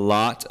listening to a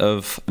lot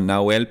of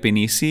Nahuel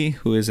Penisi,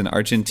 who is an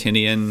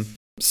Argentinian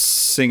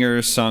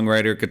singer,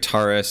 songwriter,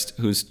 guitarist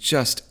who's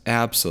just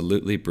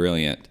absolutely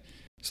brilliant.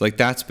 So like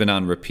that's been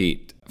on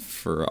repeat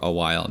for a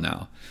while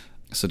now.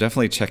 So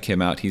definitely check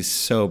him out. He's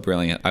so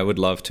brilliant. I would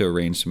love to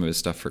arrange some of his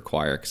stuff for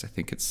choir because I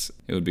think it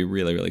would be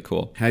really, really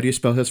cool. How do you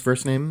spell his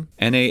first name?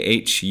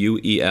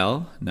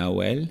 Nahuel,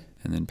 Nahuel,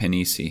 and then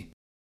Penisi.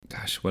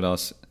 Gosh, what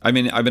else? I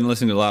mean, I've been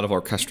listening to a lot of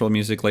orchestral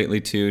music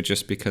lately too,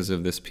 just because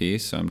of this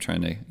piece. So I'm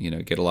trying to,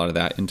 get a lot of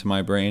that into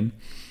my brain.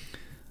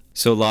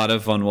 So a lot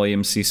of Vaughan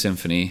Williams' Sea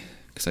Symphony,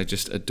 because I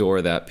just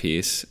adore that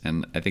piece.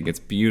 And I think it's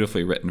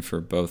beautifully written for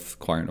both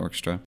choir and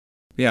orchestra.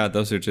 Yeah,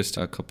 those are just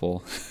a couple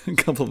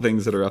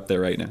things that are up there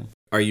right now.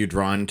 Are you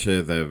drawn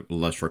to the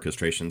lush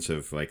orchestrations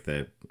of like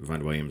the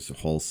Vaughan Williams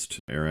Holst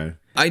era?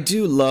 I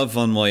do love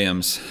Vaughan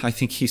Williams. I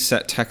think he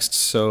set text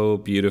so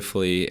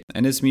beautifully.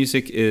 And his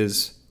music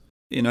is,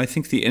 I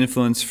think the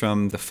influence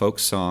from the folk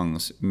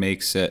songs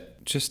makes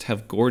it just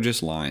have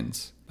gorgeous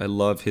lines. I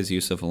love his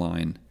use of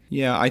line.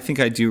 Yeah, I think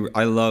I do.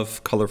 I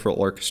love colorful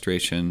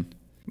orchestration,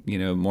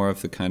 more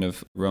of the kind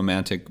of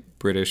romantic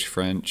British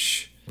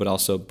French, but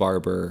also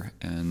Barber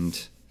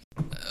and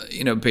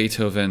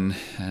Beethoven,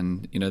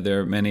 and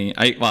there are many.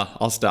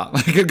 I'll stop.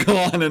 I could go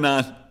on and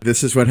on.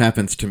 This is what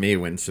happens to me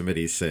when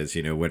somebody says,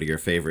 what are your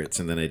favorites,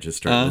 and then I just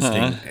start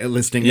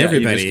listing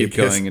everybody. You just keep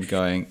going and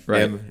going.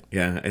 Right.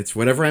 It's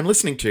whatever I'm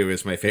listening to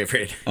is my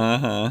favorite.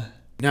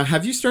 Now,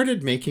 have you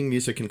started making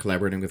music and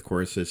collaborating with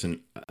choruses and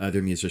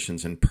other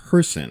musicians in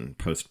person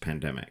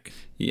post-pandemic?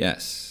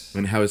 Yes.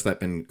 And how has that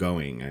been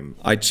going?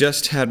 I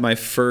just had my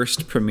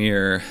first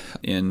premiere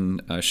in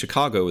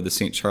Chicago with the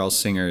St. Charles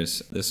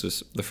Singers. This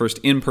was the first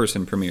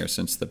in-person premiere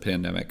since the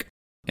pandemic.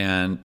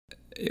 And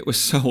it was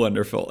so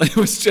wonderful. It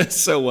was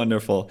just so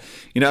wonderful.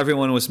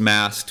 Everyone was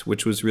masked,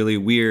 which was really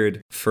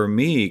weird for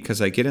me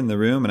because I get in the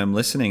room and I'm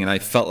listening and I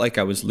felt like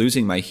I was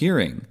losing my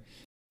hearing,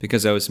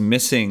 because I was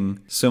missing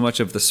so much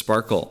of the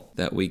sparkle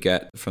that we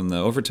get from the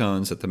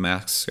overtones that the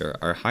masks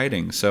are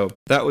hiding. So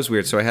that was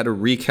weird. So I had to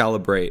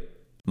recalibrate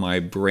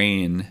my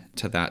brain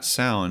to that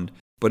sound.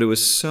 But it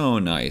was so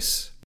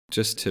nice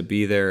just to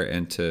be there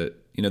and to,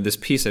 this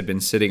piece I'd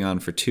been sitting on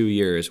for 2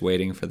 years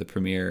waiting for the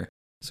premiere.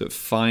 So it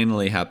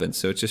finally happened.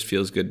 So it just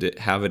feels good to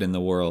have it in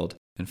the world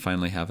and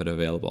finally have it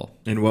available.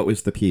 And what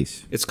was the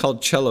piece? It's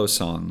called Cello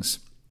Songs.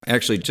 I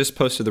actually just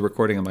posted the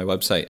recording on my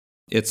website.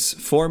 It's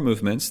 4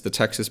 movements. The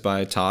text is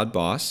by Todd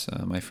Boss,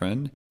 my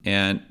friend,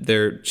 and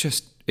they're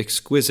just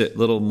exquisite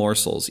little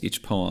morsels,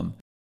 each poem.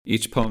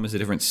 Each poem is a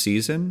different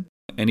season,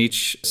 and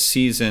each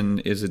season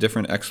is a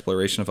different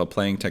exploration of a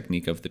playing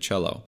technique of the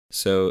cello.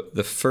 So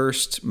the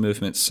first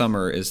movement,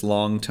 Summer, is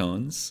long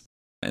tones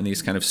and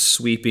these kind of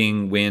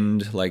sweeping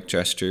wind-like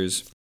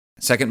gestures.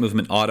 Second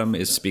movement, Autumn,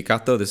 is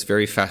spiccato, this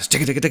very fast,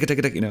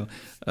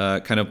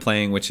 kind of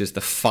playing, which is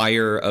the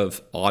fire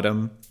of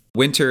autumn.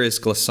 Winter is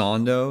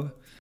glissando.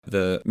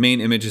 The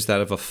main image is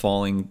that of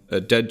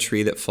a dead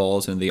tree that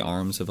falls in the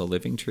arms of a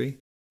living tree.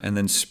 And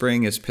then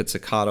spring is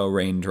pizzicato,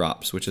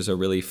 raindrops, which is a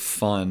really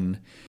fun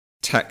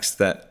text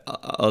that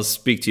I'll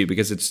speak to you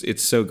because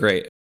it's so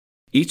great.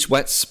 Each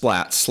wet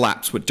splat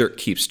slaps what dirt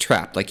keeps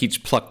trapped, like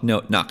each plucked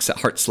note knocks at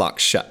heart's lock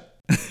shut,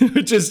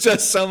 which is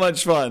just so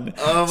much fun.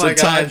 Oh my gosh.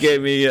 So Todd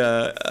gave me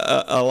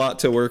a lot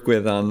to work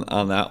with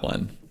on that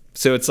one.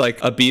 So it's like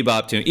a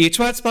bebop tune. Each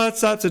wet spot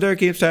stops, the dirt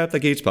keeps trapped,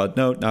 like each pod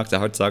note knocks a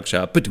heart sock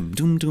shop. It's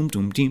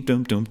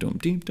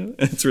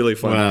really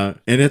fun. Wow.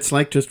 And it's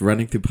like just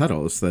running through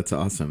puddles. That's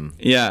awesome.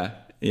 Yeah.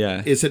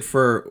 Is it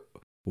for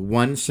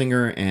one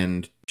singer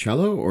and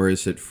cello, or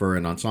is it for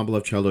an ensemble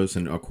of cellos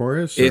and a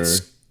chorus?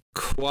 It's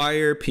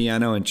choir,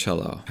 piano, and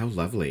cello. How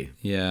lovely.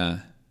 Yeah.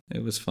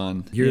 It was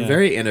fun. You're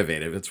very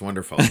innovative. It's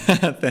wonderful.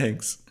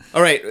 Thanks.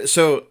 All right.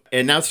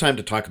 And now it's time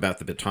to talk about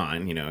the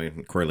baton,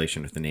 in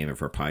correlation with the name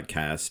of our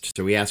podcast.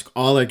 So we ask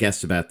all our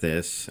guests about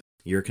this.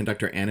 You're a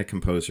conductor and a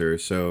composer.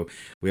 So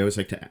we always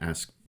like to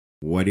ask,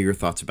 what are your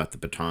thoughts about the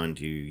baton?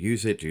 Do you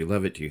use it? Do you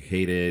love it? Do you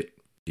hate it?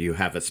 Do you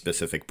have a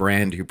specific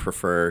brand you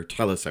prefer?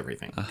 Tell us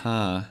everything.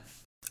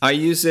 I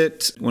use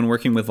it when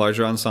working with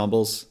larger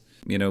ensembles,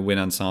 wind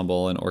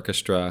ensemble and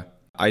orchestra.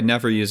 I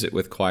never use it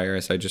with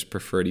choirs. I just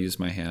prefer to use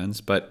my hands.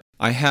 But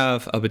I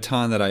have a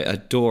baton that I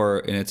adore,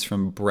 and it's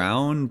from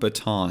Brown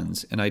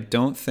Batons. And I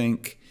don't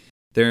think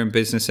they're in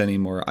business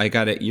anymore. I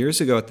got it years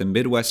ago at the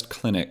Midwest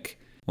Clinic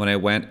when I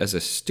went as a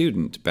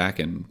student back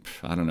in,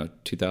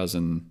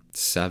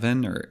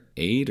 2007 or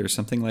 8 or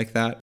something like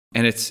that.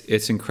 And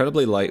it's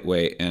incredibly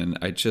lightweight, and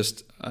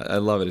I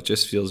love it. It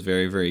just feels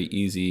very, very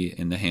easy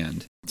in the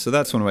hand. So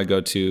that's one of my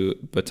go-to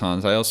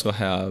batons. I also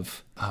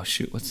have,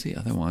 what's the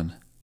other one?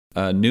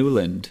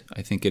 Newland,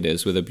 I think it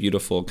is, with a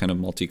beautiful kind of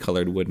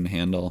multicolored wooden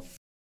handle.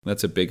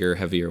 That's a bigger,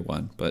 heavier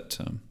one, but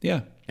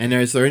yeah. And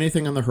is there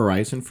anything on the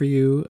horizon for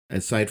you,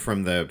 aside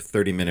from the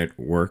 30-minute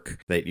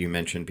work that you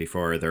mentioned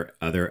before? Are there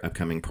other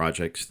upcoming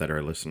projects that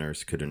our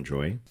listeners could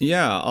enjoy?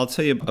 Yeah, I'll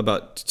tell you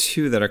about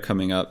 2 that are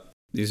coming up.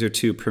 These are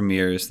 2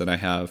 premieres that I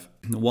have.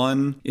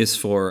 One is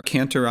for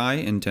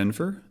Cantorai in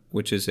Denver,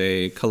 which is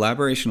a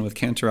collaboration with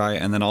Cantorai,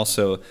 and then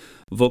also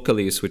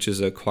Vocalis, which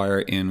is a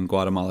choir in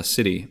Guatemala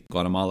City,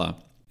 Guatemala.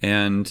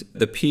 And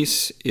the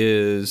piece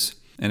is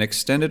an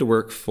extended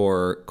work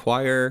for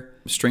choir,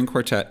 string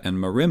quartet, and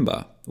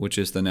marimba, which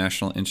is the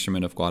national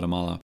instrument of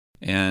Guatemala.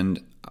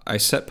 And I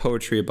set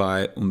poetry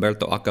by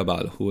Humberto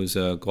Acabal, who was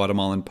a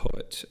Guatemalan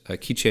poet, a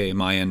Quiche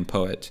Mayan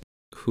poet,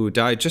 who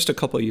died just a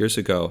couple of years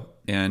ago.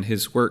 And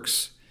his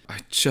works, I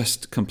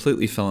just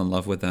completely fell in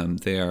love with them.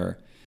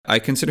 I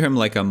consider him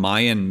like a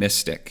Mayan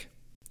mystic,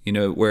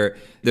 where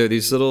there are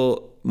these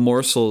little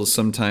morsels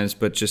sometimes,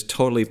 but just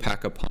totally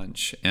pack a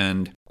punch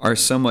and are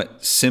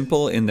somewhat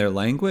simple in their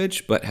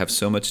language, but have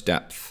so much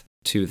depth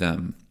to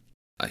them.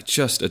 I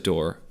just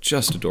adore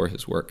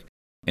his work.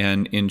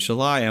 And in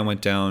July, I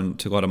went down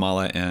to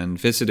Guatemala and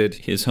visited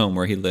his home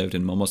where he lived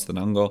in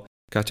Momostenango.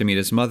 Got to meet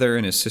his mother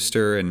and his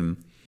sister,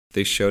 and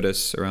they showed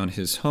us around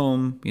his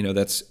home.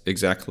 That's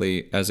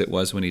exactly as it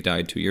was when he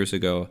died 2 years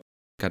ago.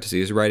 Got to see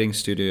his writing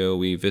studio.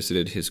 We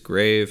visited his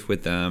grave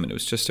with them, and it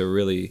was just a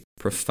really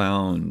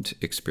profound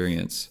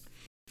experience.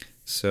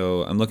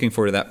 So I'm looking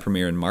forward to that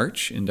premiere in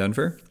March in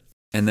Denver.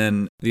 And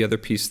then the other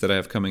piece that I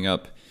have coming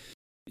up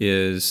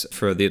is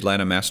for the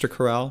Atlanta Master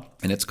Chorale,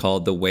 and it's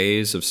called The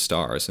Ways of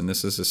Stars. And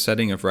this is a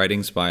setting of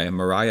writings by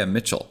Mariah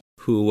Mitchell,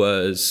 who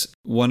was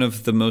one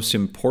of the most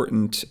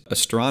important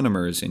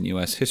astronomers in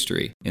U.S.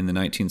 history in the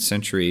 19th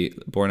century,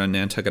 born on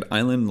Nantucket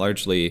Island,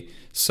 largely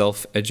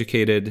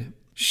self-educated.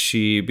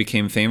 She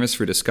became famous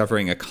for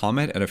discovering a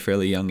comet at a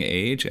fairly young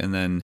age, and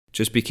then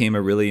just became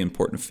a really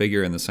important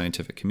figure in the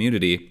scientific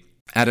community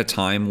at a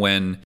time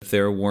when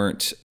there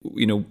weren't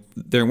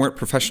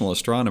professional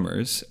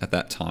astronomers at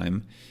that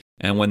time.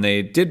 And when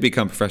they did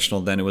become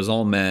professional, then it was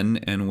all men,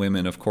 and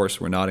women, of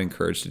course, were not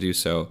encouraged to do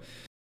so.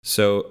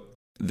 So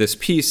this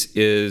piece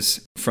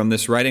is from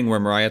this writing where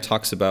Mariah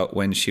talks about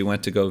when she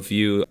went to go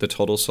view the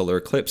total solar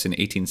eclipse in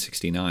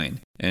 1869.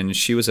 And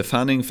she was a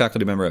founding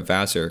faculty member at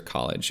Vassar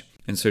College.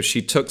 And so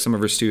she took some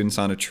of her students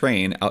on a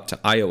train out to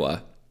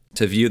Iowa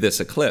to view this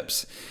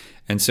eclipse.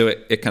 And so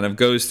it kind of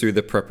goes through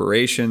the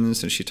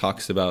preparations, and she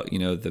talks about,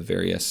 the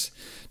various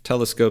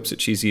telescopes that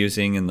she's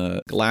using and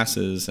the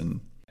glasses and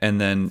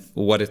then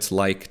what it's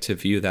like to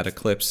view that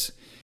eclipse.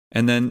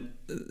 And then,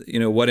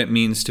 what it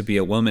means to be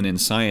a woman in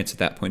science at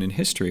that point in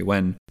history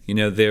when,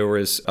 there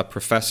was a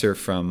professor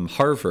from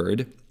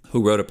Harvard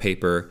who wrote a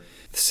paper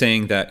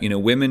saying that,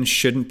 women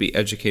shouldn't be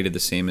educated the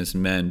same as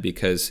men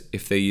because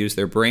if they use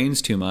their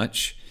brains too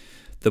much,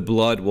 the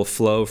blood will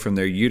flow from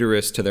their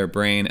uterus to their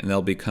brain and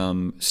they'll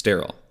become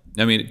sterile.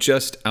 I mean,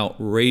 just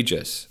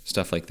outrageous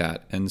stuff like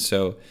that. And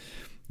so,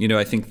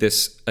 I think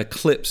this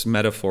eclipse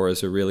metaphor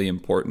is a really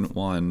important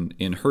one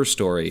in her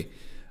story.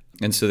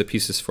 And so the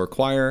piece is for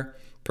choir,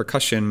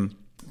 percussion,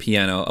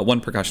 piano,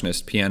 one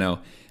percussionist, piano,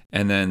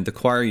 and then the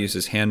choir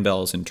uses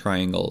handbells and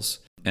triangles,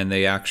 and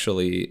they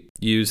actually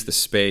use the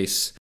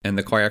space, and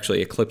the choir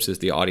actually eclipses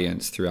the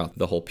audience throughout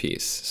the whole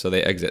piece. So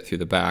they exit through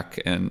the back,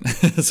 and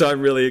so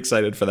I'm really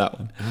excited for that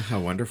one. Oh, how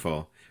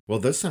wonderful. Well,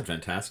 those sound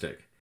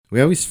fantastic.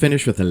 We always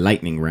finish with a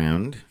lightning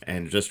round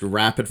and just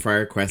rapid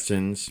fire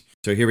questions.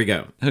 So here we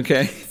go.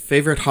 Okay.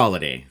 Favorite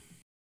holiday?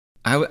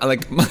 I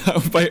like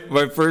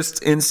my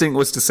first instinct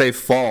was to say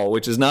fall,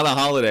 which is not a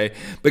holiday,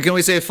 but can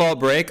we say fall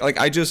break? Like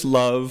I just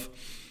love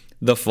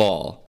the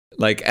fall.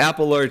 Like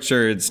apple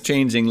orchards,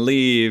 changing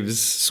leaves,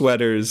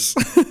 sweaters.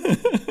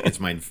 It's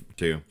mine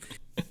too.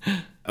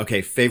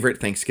 Okay, favorite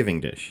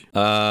Thanksgiving dish?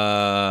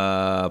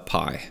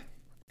 Pie.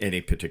 Any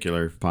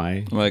particular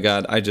pie? Oh my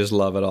God, I just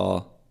love it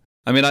all.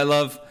 I mean, I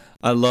love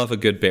a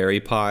good berry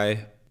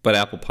pie, but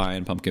apple pie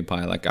and pumpkin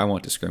pie, like I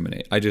won't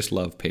discriminate. I just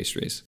love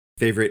pastries.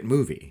 Favorite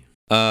movie?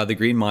 The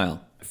Green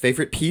Mile.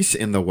 Favorite piece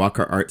in the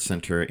Walker Art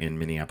Center in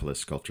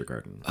Minneapolis Sculpture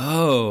Garden?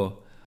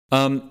 Oh,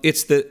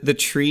 it's the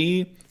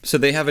tree. So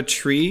they have a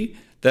tree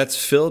that's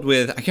filled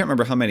with, I can't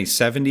remember how many,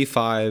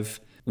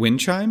 75 wind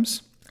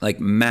chimes, like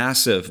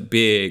massive,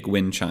 big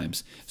wind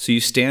chimes. So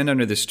you stand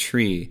under this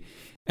tree,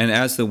 and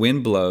as the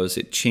wind blows,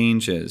 it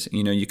changes.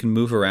 You can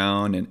move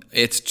around, and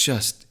it's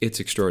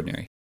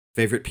extraordinary.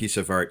 Favorite piece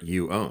of art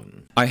you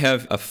own? I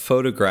have a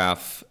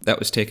photograph that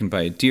was taken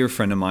by a dear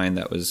friend of mine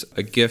that was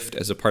a gift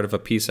as a part of a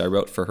piece I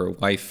wrote for her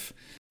wife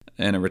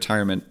in a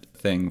retirement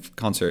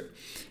concert.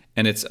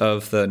 And it's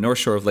of the North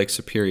Shore of Lake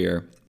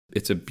Superior.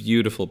 It's a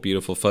beautiful,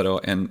 beautiful photo.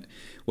 And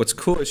what's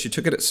cool is she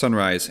took it at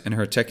sunrise, and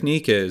her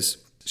technique is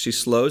she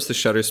slows the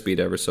shutter speed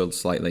ever so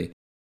slightly.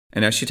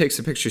 And as she takes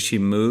the picture, she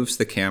moves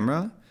the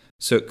camera,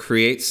 so it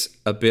creates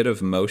a bit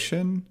of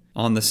motion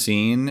on the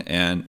scene,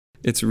 and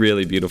it's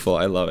really beautiful.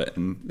 I love it,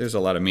 and there's a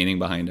lot of meaning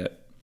behind it.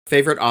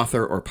 Favorite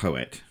author or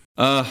poet?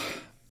 I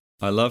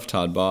love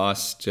Todd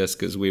Boss just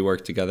because we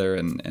work together,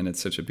 and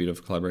it's such a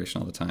beautiful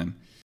collaboration all the time.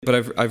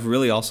 But I've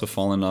really also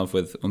fallen in love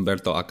with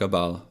Humberto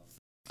Acabal.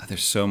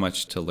 There's so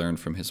much to learn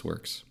from his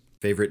works.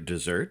 Favorite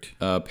dessert?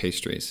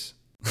 Pastries.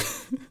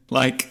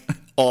 Like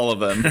all of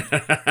them.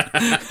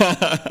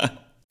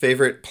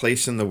 Favorite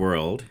place in the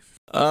world?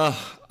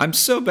 I'm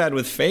so bad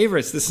with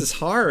favorites. This is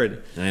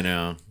hard. I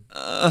know.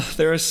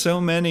 There are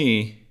so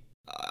many.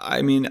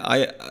 I mean,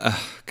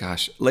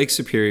 gosh, Lake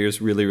Superior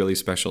is really, really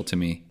special to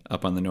me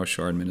up on the North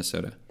Shore in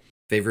Minnesota.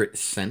 Favorite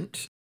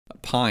scent?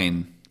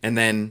 Pine. And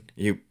then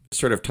you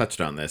sort of touched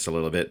on this a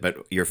little bit, but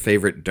your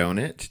favorite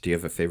donut? Do you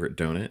have a favorite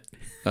donut?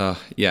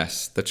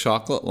 Yes, the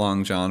chocolate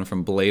Long John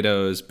from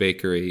Blado's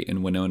Bakery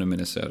in Winona,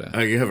 Minnesota.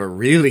 Oh, you have a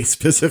really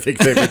specific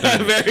favorite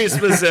donut. Very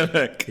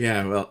specific.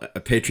 Yeah, well, a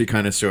Patri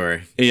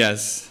connoisseur.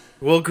 Yes.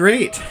 Well,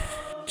 great.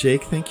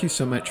 Jake, thank you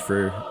so much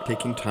for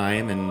taking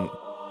time and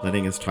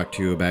letting us talk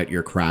to you about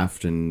your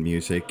craft and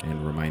music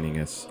and reminding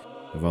us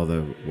of all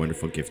the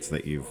wonderful gifts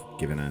that you've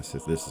given us.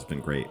 This has been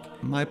great.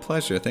 My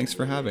pleasure. Thanks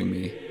for having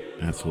me.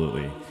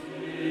 Absolutely.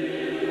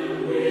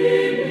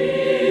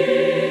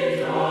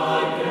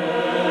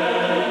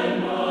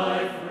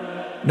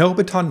 No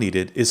Baton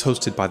Needed is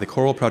hosted by the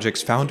Choral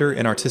Project's founder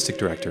and artistic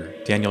director,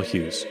 Daniel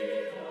Hughes.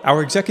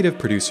 Our executive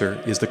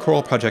producer is the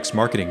Choral Project's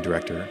marketing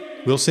director,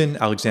 Wilson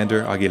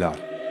Alexander Aguilar.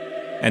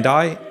 And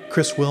I,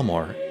 Chris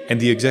Wilmore, am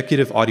the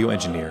executive audio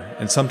engineer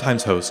and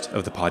sometimes host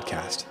of the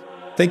podcast.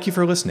 Thank you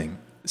for listening.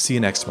 See you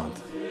next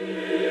month.